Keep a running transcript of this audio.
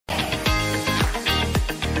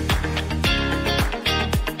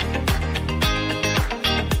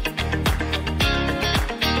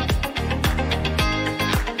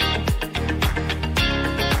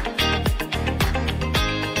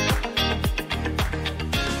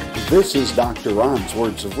This is Dr. Ron's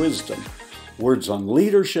Words of Wisdom. Words on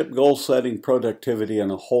leadership, goal setting, productivity, and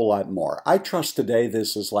a whole lot more. I trust today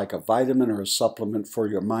this is like a vitamin or a supplement for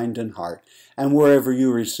your mind and heart. And wherever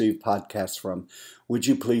you receive podcasts from, would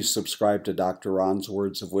you please subscribe to Dr. Ron's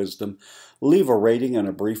Words of Wisdom? Leave a rating and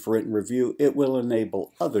a brief written review. It will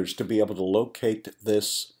enable others to be able to locate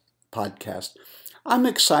this podcast. I'm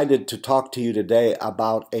excited to talk to you today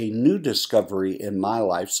about a new discovery in my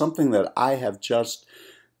life, something that I have just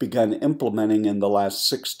begun implementing in the last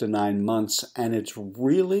 6 to 9 months, and it's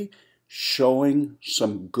really showing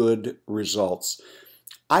some good results.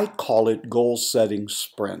 I call it goal setting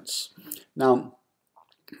sprints. Now,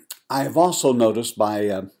 I have also noticed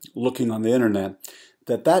by looking on the internet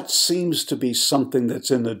that seems to be something that's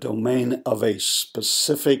in the domain of a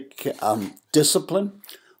specific discipline,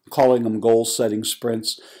 calling them goal setting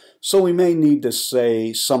sprints. So we may need to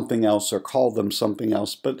say something else or call them something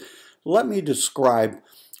else, but let me describe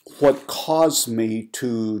what caused me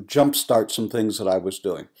to jumpstart some things that I was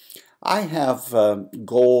doing. I have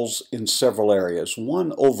goals in several areas.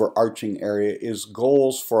 One overarching area is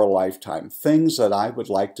goals for a lifetime, things that I would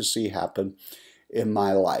like to see happen in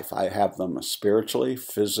my life. I have them spiritually,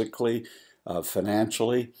 physically,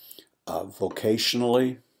 financially,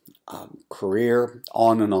 vocationally, career,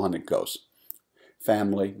 on and on it goes.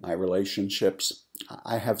 Family, my relationships,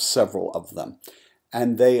 I have several of them.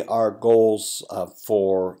 And they are goals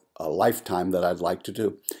for a lifetime that I'd like to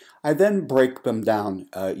do. I then break them down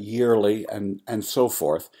yearly and so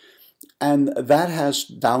forth. And that has,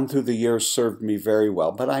 down through the years, served me very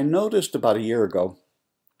well. But I noticed about a year ago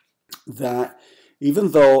that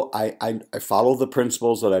even though I follow the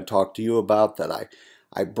principles that I talked to you about, that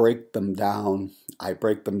I break them down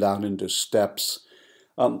into steps,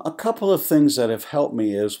 a couple of things that have helped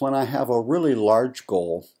me is when I have a really large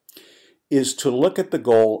goal, is to look at the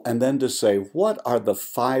goal and then to say, what are the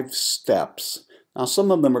 5 steps? Now, some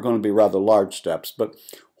of them are going to be rather large steps, but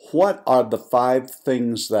what are the 5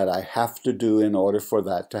 things that I have to do in order for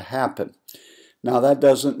that to happen? Now, that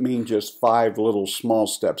doesn't mean just 5 little small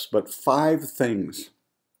steps, but 5 things.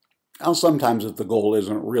 Now, sometimes if the goal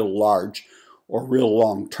isn't real large or real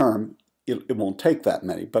long term, it won't take that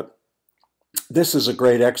many, but this is a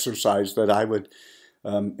great exercise that I would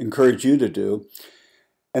encourage you to do.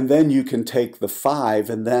 And then you can take the 5,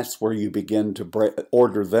 and that's where you begin to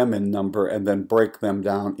order them in number and then break them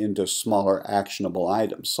down into smaller actionable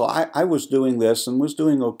items. So I was doing this and was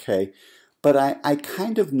doing okay, but I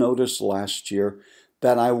kind of noticed last year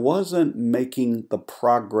that I wasn't making the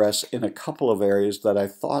progress in a couple of areas that I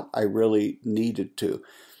thought I really needed to.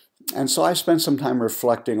 And so I spent some time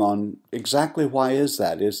reflecting on exactly why is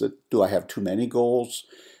that? Do I have too many goals?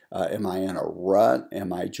 Am I in a rut?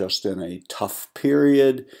 Am I just in a tough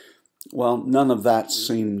period? Well, none of that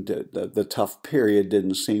seemed, the tough period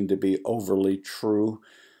didn't seem to be overly true.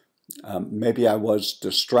 Maybe I was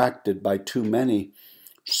distracted by too many.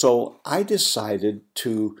 So I decided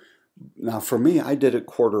to, now for me, I did it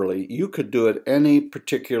quarterly. You could do it any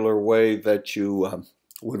particular way that you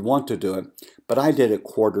would want to do it, but I did it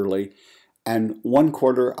quarterly. And one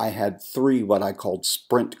quarter I had 3 what I called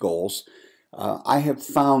sprint goals. I have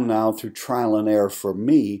found now through trial and error for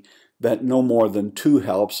me that no more than 2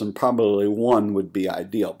 helps, and probably 1 would be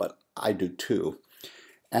ideal, but I do 2.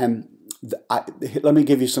 And let me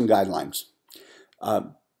give you some guidelines.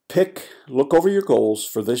 Look over your goals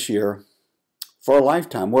for this year, for a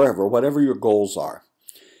lifetime, whatever your goals are,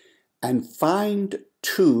 and find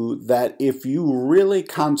 2 that if you really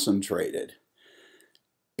concentrated,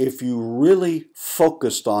 if you really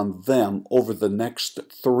focused on them over the next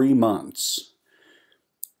 3 months,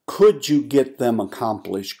 could you get them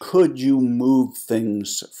accomplished? Could you move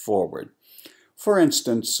things forward? For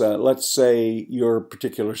instance, let's say your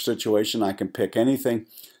particular situation, I can pick anything.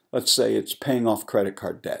 Let's say it's paying off credit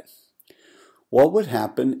card debt. What would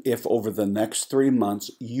happen if over the next 3 months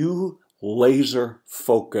you laser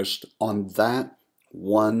focused on that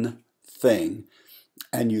one thing?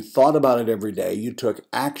 And you thought about it every day, you took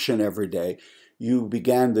action every day, you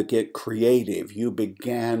began to get creative, you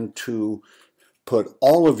began to put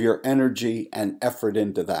all of your energy and effort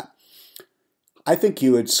into that. I think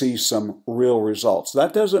you would see some real results.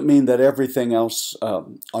 That doesn't mean that everything else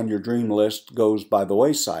on your dream list goes by the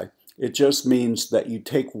wayside. It just means that you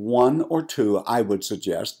take 1 or 2, I would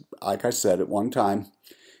suggest. Like I said at one time,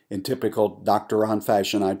 in typical Dr. Ron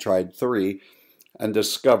fashion, I tried 3. And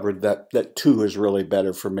discovered that 2 is really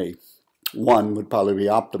better for me. 1 would probably be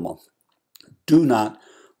optimal. Do not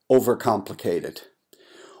overcomplicate it.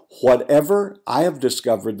 Whatever I have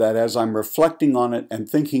discovered that as I'm reflecting on it and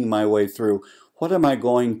thinking my way through, what am I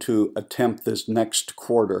going to attempt this next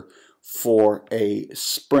quarter? for a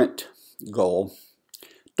sprint goal,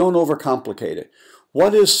 don't overcomplicate it.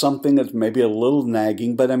 What is something that's maybe a little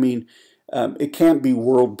nagging, but I mean, it can't be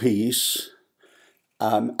world peace,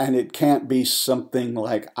 and it can't be something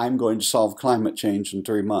like I'm going to solve climate change in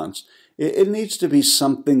 3 months. It needs to be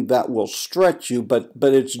something that will stretch you, but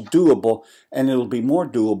it's doable, and it'll be more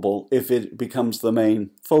doable if it becomes the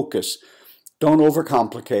main focus. Don't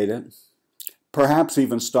overcomplicate it. Perhaps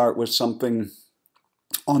even start with something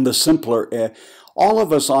on the simpler end. All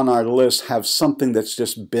of us on our list have something that's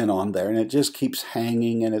just been on there, and it just keeps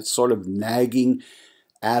hanging, and it's sort of nagging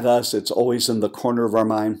at us. It's always in the corner of our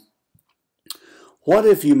mind. What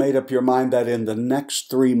if you made up your mind that in the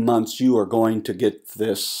next 3 months you are going to get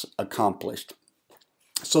this accomplished?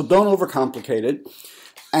 So don't overcomplicate it,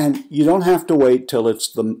 and you don't have to wait till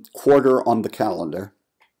it's the quarter on the calendar.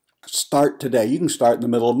 Start today. You can start in the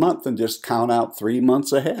middle of the month and just count out 3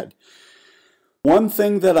 months ahead. One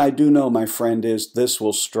thing that I do know, my friend, is this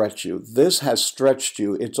will stretch you. This has stretched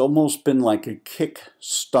you. It's almost been like a kick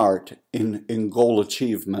start in goal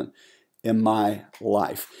achievement in my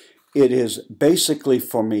life. It is basically,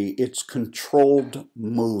 for me, it's controlled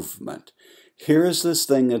movement. Here is this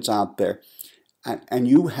thing that's out there, and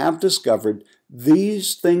you have discovered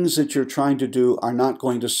these things that you're trying to do are not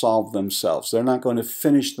going to solve themselves. They're not going to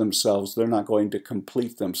finish themselves. They're not going to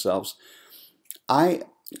complete themselves.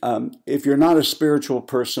 If you're not a spiritual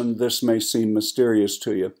person, this may seem mysterious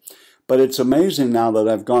to you, but it's amazing now that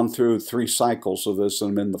I've gone through 3 cycles of this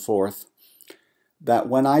and I'm in the 4th, that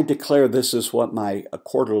when I declare this is what my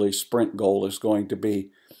quarterly sprint goal is going to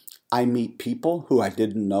be, I meet people who I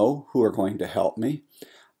didn't know who are going to help me.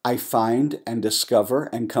 I find and discover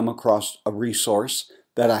and come across a resource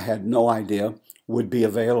that I had no idea would be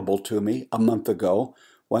available to me a month ago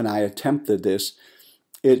when I attempted this.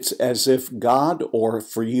 It's as if God, or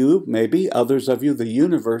for you, maybe others of you, the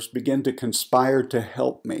universe, begin to conspire to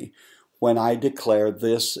help me when I declare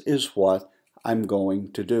this is what I'm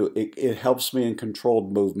going to do. It helps me in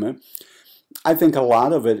controlled movement. I think a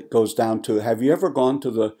lot of it goes down to, have you ever gone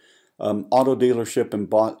to the auto dealership and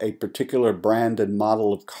bought a particular brand and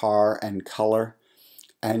model of car and color?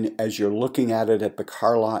 And as you're looking at it at the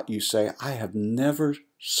car lot, you say, I have never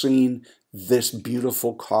seen this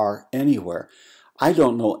beautiful car anywhere. I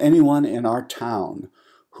don't know anyone in our town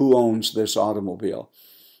who owns this automobile.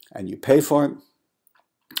 And you pay for it,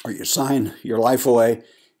 or you sign your life away,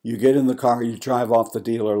 you get in the car, you drive off the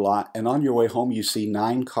dealer lot, and on your way home you see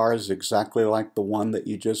 9 cars exactly like the one that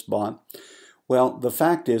you just bought. Well, the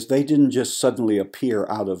fact is they didn't just suddenly appear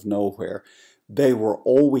out of nowhere. They were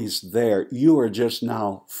always there. You are just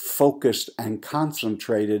now focused and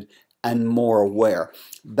concentrated and more aware.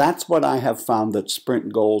 That's what I have found that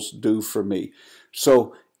sprint goals do for me.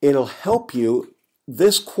 So it'll help you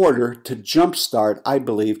this quarter to jumpstart, I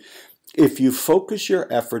believe, if you focus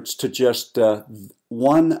your efforts to just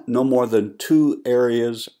one, no more than 2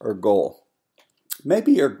 areas or goal.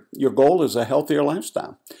 Maybe your goal is a healthier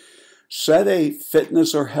lifestyle. Set a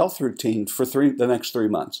fitness or health routine for the next 3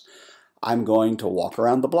 months. I'm going to walk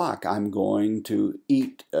around the block. I'm going to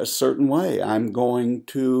eat a certain way. I'm going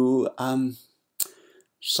to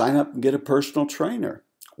sign up and get a personal trainer.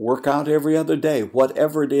 Work out every other day.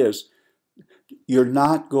 Whatever it is, you're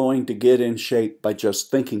not going to get in shape by just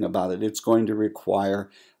thinking about it. It's going to require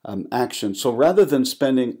action. So rather than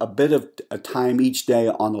spending a bit of time each day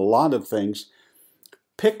on a lot of things,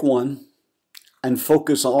 pick one and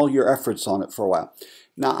focus all your efforts on it for a while.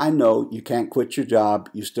 Now, I know you can't quit your job.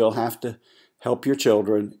 You still have to help your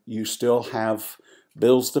children. You still have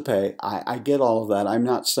bills to pay. I get all of that. I'm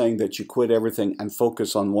not saying that you quit everything and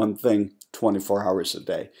focus on one thing 24 hours a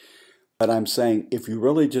day. But I'm saying if you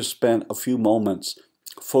really just spend a few moments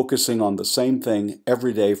focusing on the same thing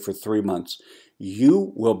every day for 3 months,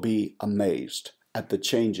 you will be amazed at the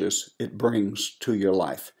changes it brings to your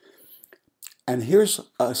life. And here's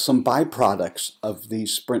some byproducts of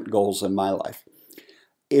these sprint goals in my life.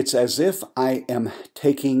 It's as if I am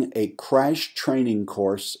taking a crash training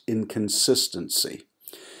course in consistency.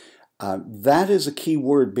 That is a key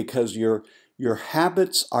word because your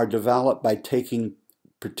habits are developed by taking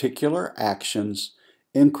particular actions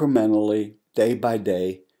incrementally, day by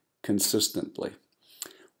day, consistently.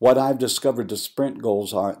 What I've discovered the sprint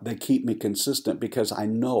goals are, they keep me consistent because I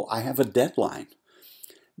know I have a deadline.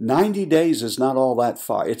 90 days is not all that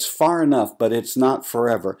far. It's far enough, but it's not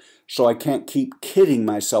forever. So I can't keep kidding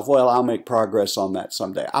myself, well, I'll make progress on that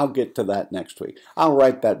someday. I'll get to that next week. I'll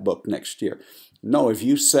write that book next year. No, if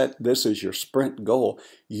you set this as your sprint goal,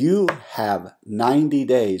 you have 90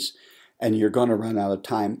 days and you're going to run out of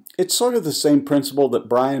time. It's sort of the same principle that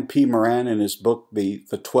Brian P. Moran in his book, The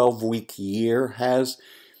 12-Week Year has.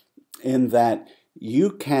 in that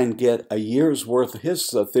you can get a year's worth.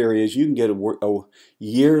 His theory is you can get a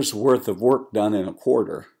year's worth of work done in a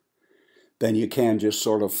quarter than you can just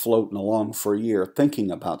sort of floating along for a year thinking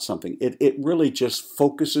about something. It really just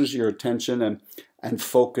focuses your attention and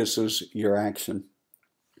focuses your action.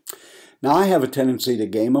 Now, I have a tendency to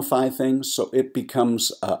gamify things, so it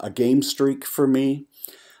becomes a game streak for me.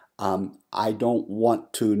 I don't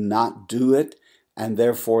want to not do it, and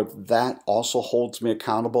therefore that also holds me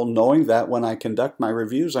accountable, knowing that when I conduct my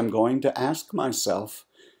reviews, I'm going to ask myself,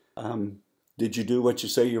 did you do what you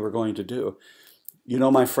say you were going to do? You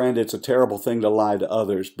know, my friend, it's a terrible thing to lie to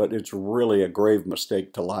others, but it's really a grave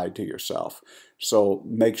mistake to lie to yourself. So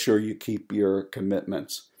make sure you keep your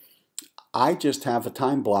commitments. I just have a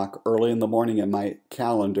time block early in the morning in my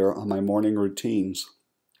calendar on my morning routines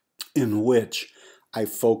in which I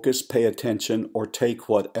focus, pay attention, or take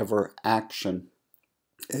whatever action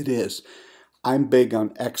it is. I'm big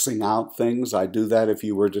on Xing out things. I do that if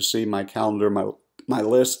you were to see my calendar, my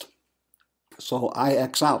list. So I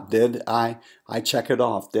X out. Did I check it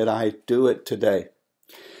off? Did I do it today?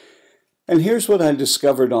 And here's what I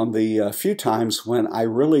discovered on the few times when I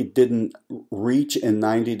really didn't reach in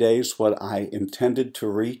 90 days what I intended to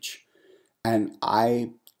reach, and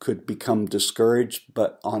I could become discouraged.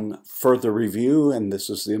 But on further review, and this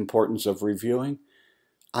is the importance of reviewing,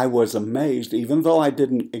 I was amazed. Even though I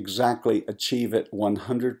didn't exactly achieve it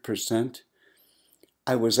 100%,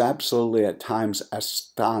 I was absolutely at times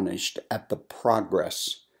astonished at the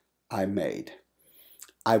progress I made.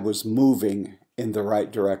 I was moving in the right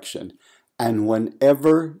direction. And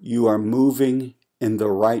whenever you are moving in the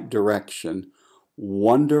right direction,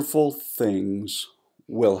 wonderful things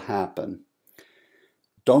will happen.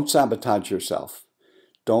 Don't sabotage yourself.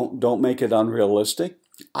 Don't make it unrealistic.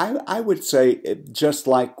 I would say, just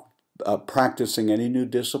like practicing any new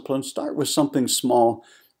discipline, start with something small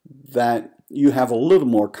that you have a little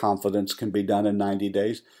more confidence can be done in 90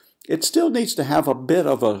 days. It still needs to have a bit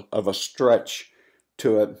of a stretch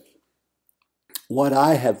to it. What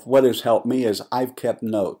has helped me is I've kept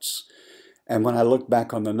notes. And when I look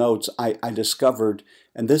back on the notes, I discovered,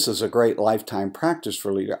 and this is a great lifetime practice for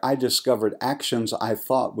a leader, I discovered actions I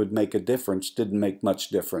thought would make a difference didn't make much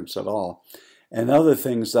difference at all. And other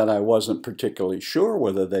things that I wasn't particularly sure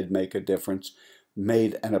whether they'd make a difference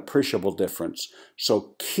made an appreciable difference.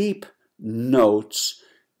 So keep notes,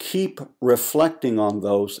 keep reflecting on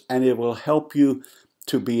those, and it will help you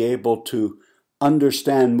to be able to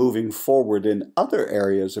understand moving forward in other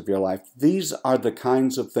areas of your life. These are the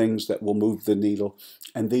kinds of things that will move the needle,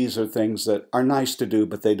 and these are things that are nice to do,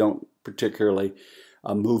 but they don't particularly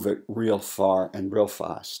move it real far and real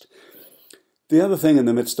fast. The other thing in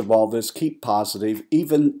the midst of all this, keep positive.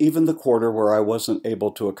 Even the quarter where I wasn't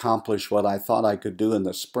able to accomplish what I thought I could do in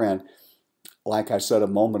the sprint, like I said a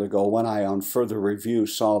moment ago, when I on further review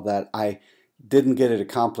saw that I didn't get it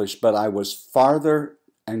accomplished, but I was farther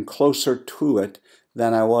and closer to it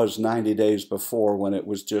than I was 90 days before, when it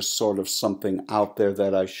was just sort of something out there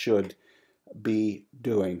that I should be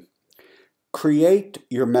doing. Create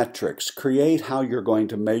your metrics. Create how you're going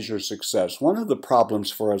to measure success. One of the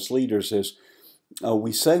problems for us leaders is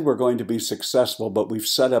we say we're going to be successful, but we've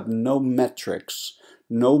set up no metrics,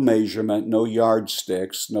 no measurement, no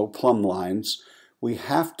yardsticks, no plumb lines. We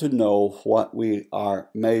have to know what we are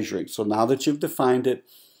measuring. So now that you've defined it,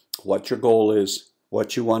 what your goal is,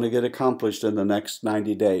 what you want to get accomplished in the next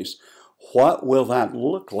 90 days, what will that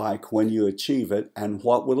look like when you achieve it, and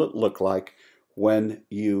what will it look like when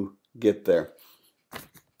you get there?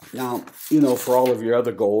 Now, for all of your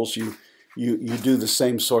other goals, you do the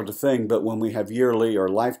same sort of thing, but when we have yearly or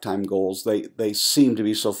lifetime goals, they seem to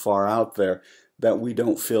be so far out there that we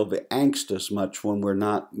don't feel the angst as much when we're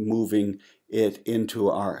not moving it into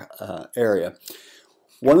our area.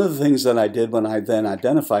 One of the things that I did when I then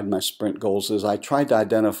identified my sprint goals is I tried to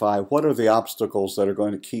identify what are the obstacles that are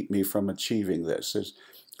going to keep me from achieving this.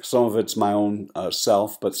 Some of it's my own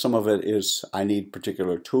self, but some of it is I need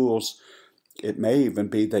particular tools. It may even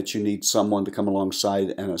be that you need someone to come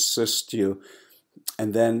alongside and assist you.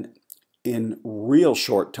 And then in real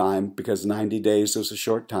short time, because 90 days is a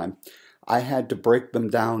short time, I had to break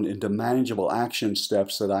them down into manageable action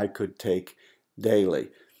steps that I could take daily.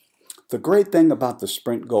 The great thing about the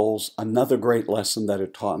sprint goals, another great lesson that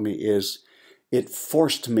it taught me, is it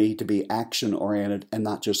forced me to be action-oriented and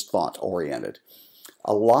not just thought-oriented.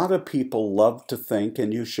 A lot of people love to think,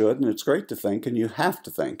 and you should, and it's great to think, and you have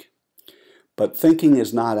to think. But thinking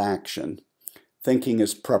is not action. Thinking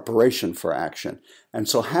is preparation for action. And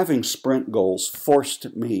so having sprint goals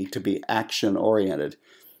forced me to be action-oriented.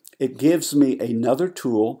 It gives me another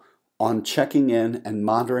tool on checking in and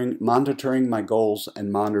monitoring my goals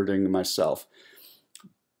and monitoring myself.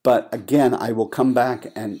 But again, I will come back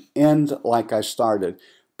and end like I started.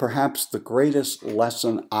 Perhaps the greatest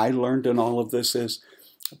lesson I learned in all of this is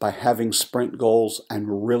by having sprint goals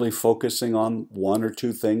and really focusing on one or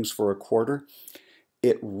two things for a quarter,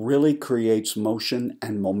 it really creates motion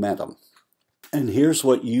and momentum. And here's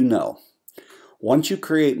what you know. Once you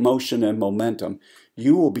create motion and momentum,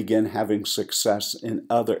 you will begin having success in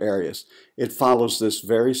other areas. It follows this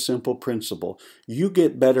very simple principle. You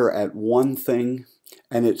get better at one thing,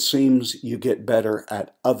 and it seems you get better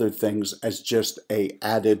at other things as just an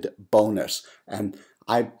added bonus. And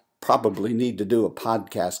I probably need to do a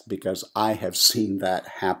podcast because I have seen that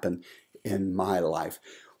happen in my life.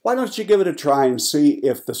 Why don't you give it a try and see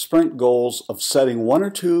if the sprint goals of setting one or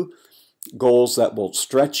two goals that will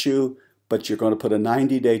stretch you, but you're going to put a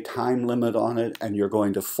 90-day time limit on it, and you're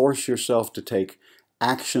going to force yourself to take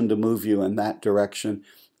action to move you in that direction.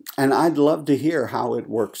 And I'd love to hear how it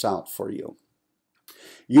works out for you.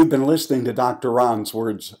 You've been listening to Dr. Ron's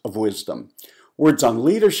Words of Wisdom. Words on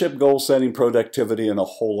leadership, goal setting, productivity, and a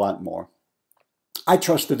whole lot more. I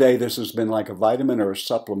trust today this has been like a vitamin or a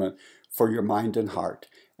supplement for your mind and heart.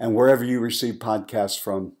 And wherever you receive podcasts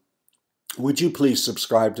from, would you please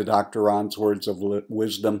subscribe to Dr. Ron's Words of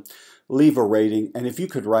Wisdom, leave a rating, and if you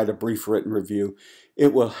could write a brief written review,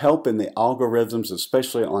 it will help in the algorithms,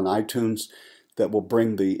 especially on iTunes, that will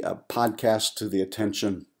bring the podcast to the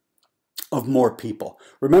attention of more people.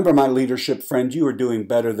 Remember, my leadership friend, you are doing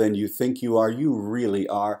better than you think you are. You really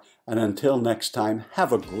are. And until next time,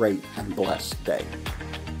 have a great and blessed day.